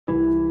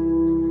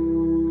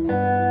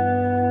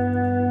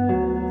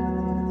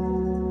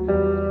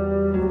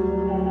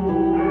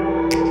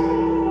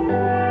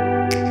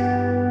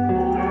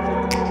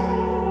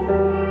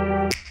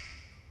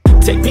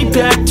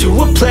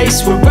a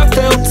place where I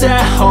felt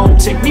at home.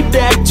 Take me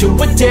back to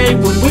a day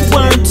when we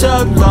weren't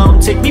alone.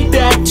 Take me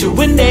back to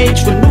an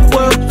age when the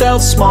world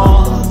felt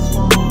small,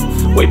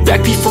 way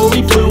back before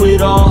we blew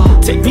it all.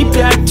 Take me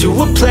back to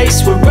a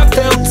place where I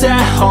felt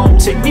at home.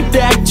 Take me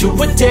back to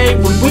a day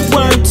when we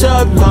weren't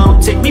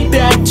alone. Take me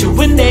back to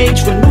an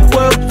age when the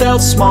world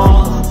felt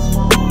small,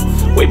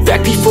 way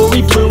back before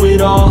we blew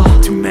it all.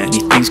 Too many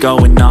things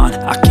going on,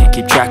 I can't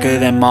keep track of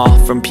them all.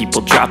 From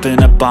people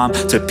dropping a bomb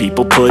to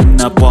people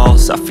putting up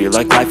walls. I feel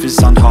like life is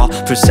on hold,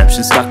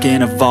 perception stuck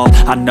in a vault.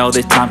 I know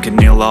that time can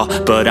heal all,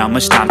 but how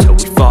much time till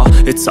we fall?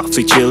 It's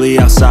awfully chilly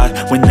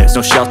outside when there's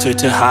no shelter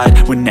to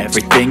hide. When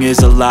everything is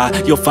a lie,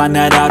 you'll find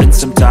that out in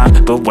some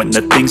time. But when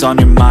the things on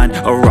your mind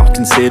are all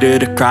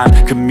considered a crime,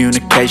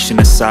 communication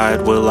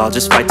aside, we'll all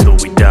just fight till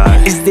we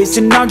die. Is this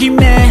an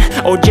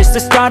argument or just the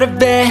start of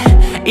it?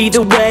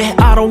 Either way,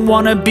 I don't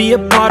wanna be a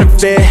part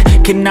of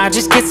it. Can I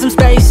just get some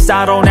space?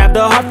 I don't have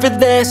the heart for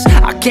this.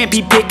 I can't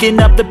be picking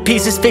up the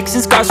pieces,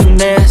 fixing scars from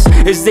this.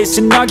 Is this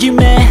an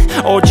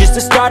argument or just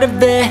the start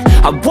of it?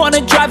 I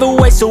wanna drive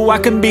away so I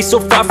can be so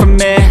far from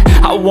it.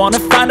 I wanna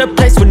find a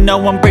place where no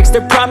one breaks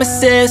their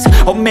promises,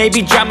 or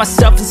maybe drown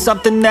myself in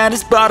something that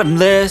is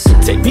bottomless.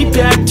 Take me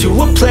back to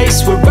a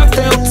place where I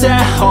felt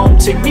at home.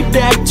 Take me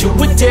back to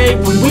a day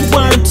when we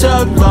weren't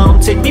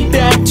alone. Take me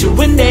back to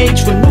an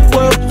age when the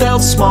world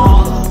felt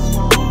small,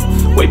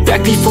 way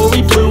back before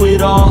we blew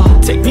it all.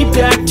 Take me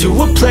back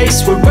to a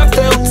place where I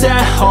felt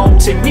at home.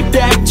 Take me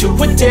back to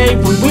a day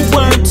when we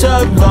weren't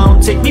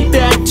alone. Take me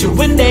back to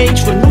an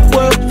age when the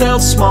world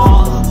felt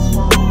small,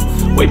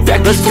 way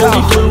back before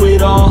we blew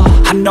it all.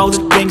 I know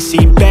that things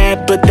seem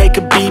bad, but they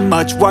could be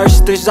much worse.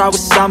 There's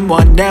always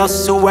someone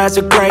else who has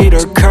a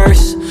greater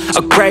curse,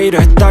 a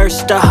greater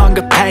thirst, a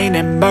hunger, pain,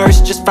 and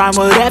mercy. Just find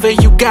whatever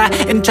you got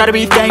and try to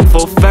be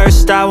thankful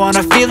first. I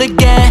wanna feel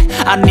again,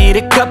 I need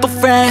a couple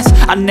friends.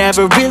 I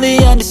never really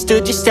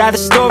understood just how the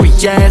story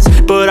ends,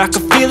 but I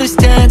can feel it's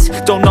tense,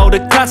 don't know the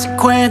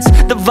consequence.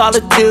 The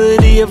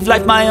volatility of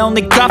life, my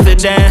only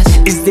confidence.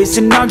 Is this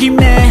an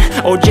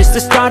argument or just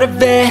the start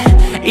of it?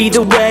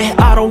 Either way,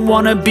 I don't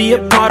wanna be a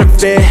part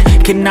of it.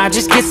 Can I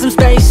just get some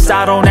space?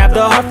 I don't have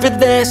the heart for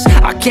this.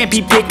 I can't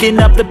be picking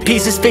up the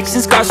pieces,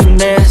 fixing scars from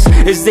this.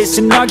 Is this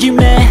an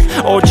argument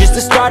or just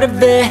the start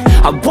of it?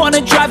 I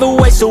wanna drive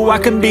away so I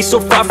can be so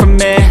far from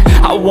it.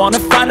 I wanna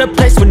find a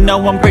place where no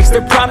one breaks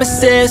their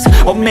promises,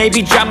 or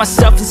maybe drown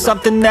myself in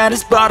something that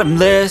is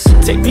bottomless.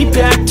 Take me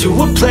back to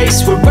a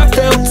place where I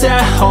felt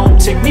at home.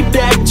 Take me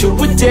back to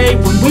a day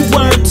when we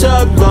weren't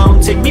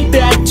alone. Take me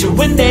back to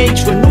an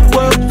age when the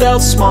world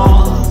felt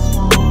small,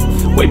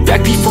 way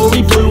back before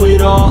we blew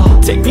it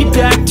all. Take me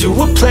back to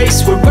a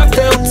place where I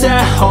felt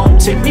at home.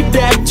 Take me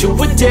back to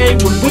a day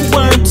when we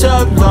weren't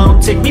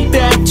alone. Take me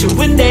back to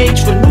an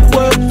age when the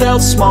world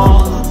felt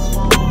small,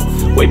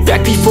 way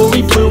back before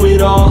we blew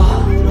it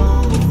all.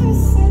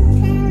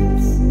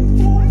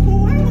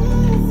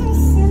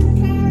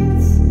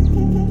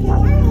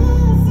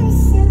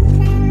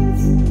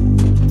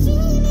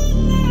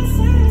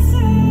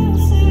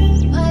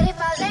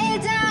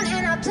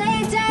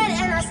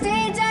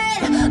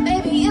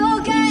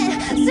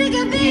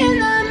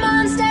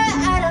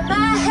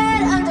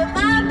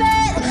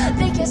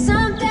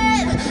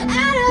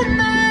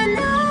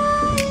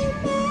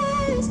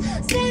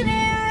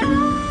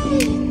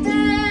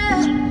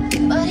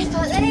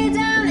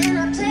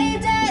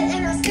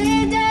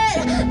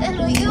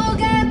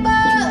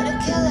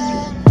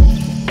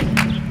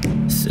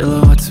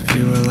 Silhouettes of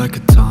you are like a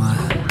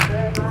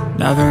taunt,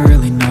 never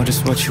really know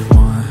just what you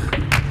want.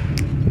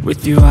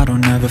 With you I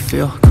don't ever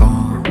feel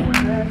calm,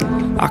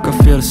 I can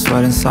feel the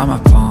sweat inside my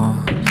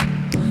palms.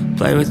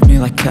 Play with me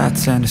like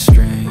cats and a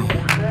string.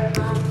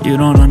 You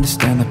don't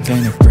understand the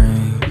pain it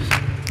brings.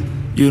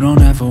 You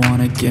don't ever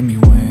wanna give me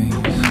wings.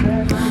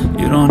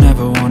 You don't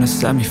ever wanna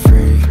set me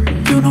free.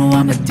 You know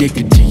I'm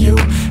addicted to you,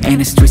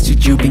 and it's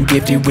twisted, you've been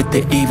gifted with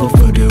the evil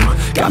voodoo.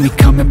 Got me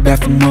coming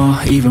back for more,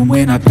 even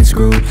when I've been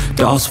screwed.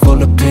 Dolls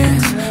full of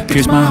pins,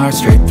 pierce my heart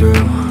straight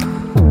through.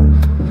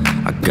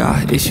 I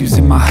got issues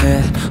in my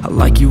head, I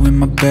like you in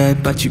my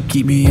bed, but you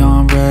keep me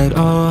on red.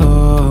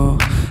 Oh,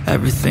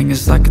 everything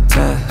is like a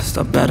test,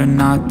 I better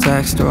not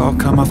text or I'll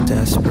come off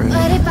desperate.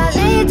 But if I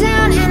lay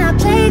down and I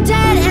play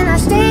dead and I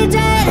stay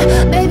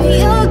dead, baby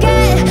you'll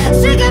get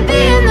sick of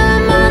being the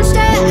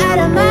monster out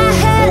of my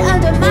head,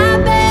 under my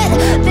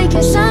bed,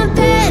 thinking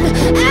something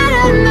out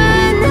of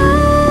my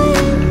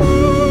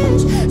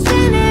nightmares,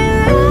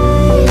 standing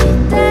right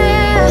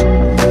there.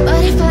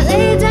 But if I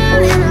lay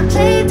down and I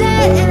play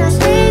dead and I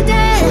stay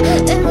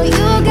dead, then will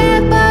you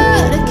get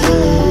bored of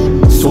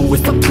killing me? So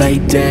if I play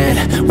dead,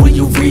 will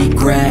you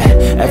regret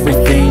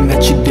everything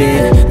that you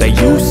did, that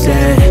you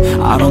said?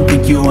 I don't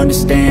think you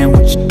understand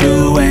what you're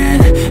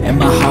doing, and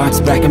my heart's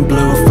black and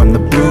blue from the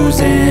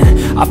bruising.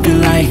 I feel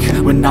like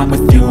when I'm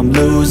with you I'm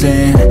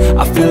losing.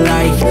 I feel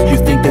like you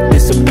think that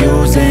this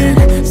amusing,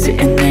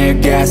 sitting there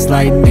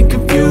gaslighting and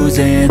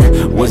confusing.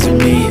 Was it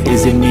me?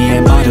 Is it me?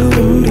 Am I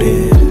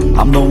deluded?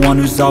 I'm the one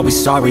who's always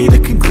sorry, the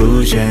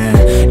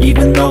conclusion.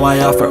 Even though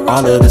I offer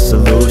all of the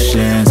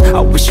solutions.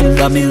 I wish you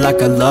loved me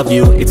like I love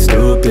you, it's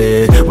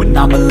stupid. When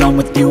I'm alone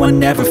with you, I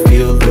never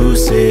feel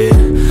lucid.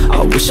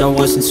 I wish I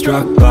wasn't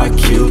struck by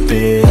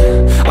Cupid.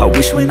 I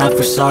wish when I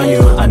first saw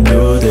you, I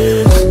knew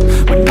this.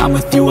 When I'm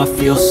with you, I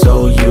feel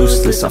so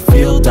useless. I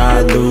feel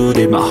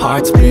diluted, my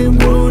heart's been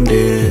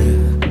wounded.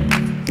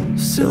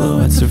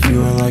 Silhouettes of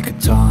you are like a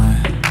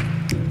taunt.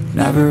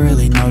 Never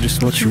really know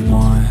just what you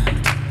want.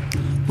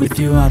 With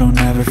you I don't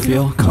ever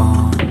feel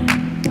calm.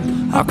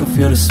 I can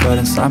feel the sweat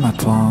inside my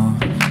palm.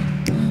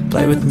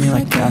 Play with me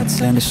like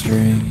cats and a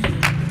string.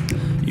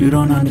 You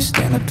don't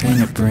understand the pain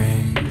it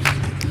brings.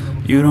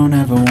 You don't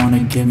ever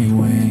wanna give me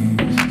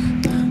wings.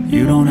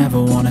 You don't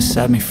ever wanna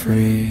set me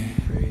free.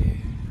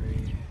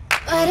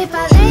 But if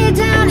I lay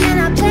down and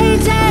I play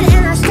dead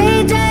and I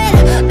stay dead,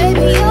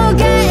 baby you'll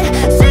get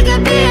sick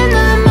of being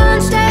the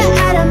monster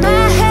out of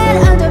my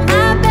head, under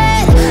my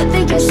bed,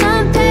 thinking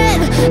something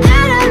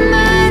out of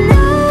my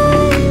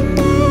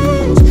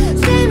nightmares.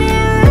 See me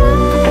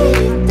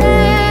right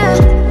there.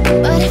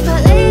 But if I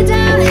lay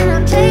down and I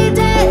play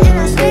dead and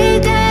I stay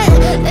dead,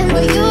 then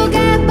will you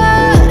get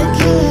bored of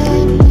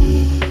killing me?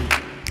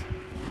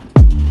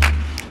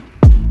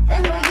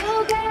 Then will you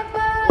get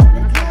bored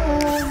of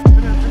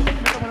killing me?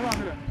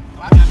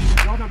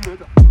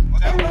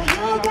 Then will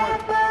you get bored of killing me? Then will you get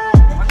bored of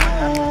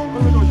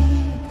killing me?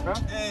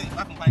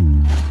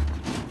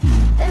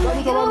 Then will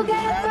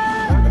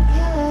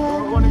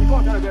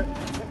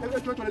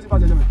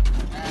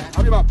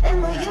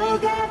you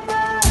get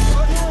bored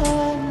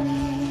of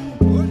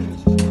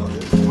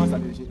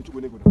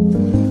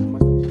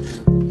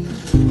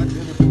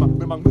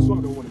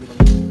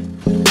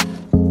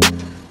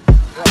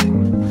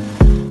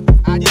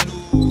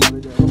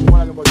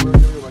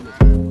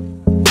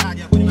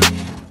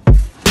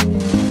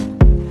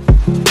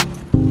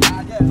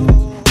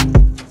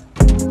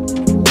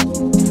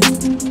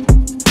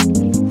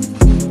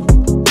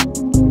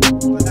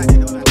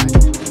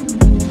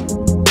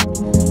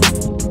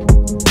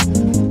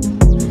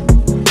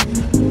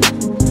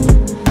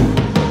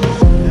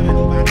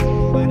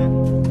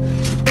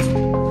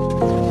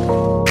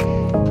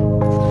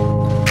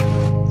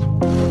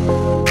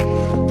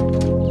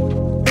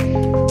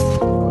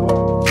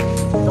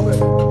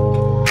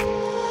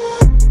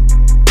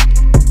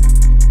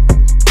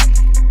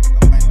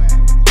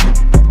me?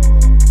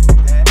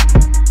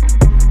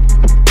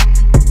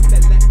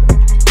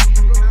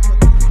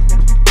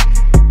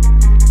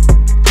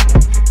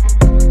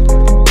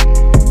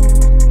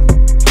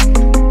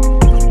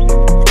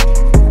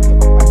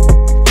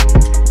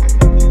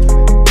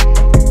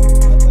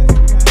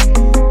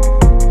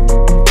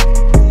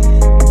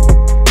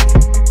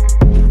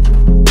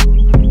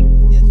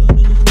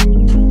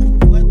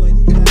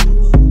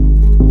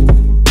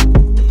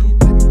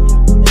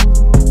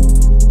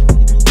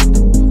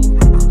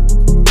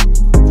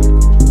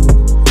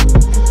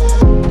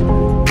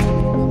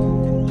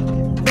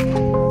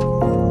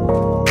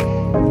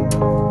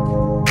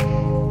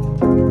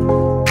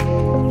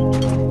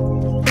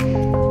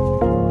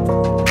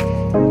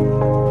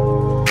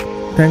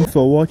 Thanks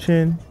for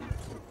watching,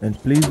 and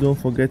please don't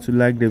forget to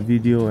like the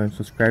video and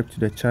subscribe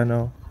to the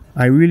channel.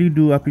 I really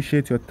do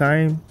appreciate your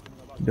time.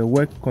 The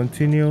work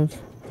continues,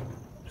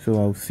 so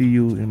I'll see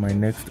you in my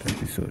next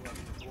episode.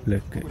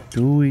 Let's get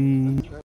to it.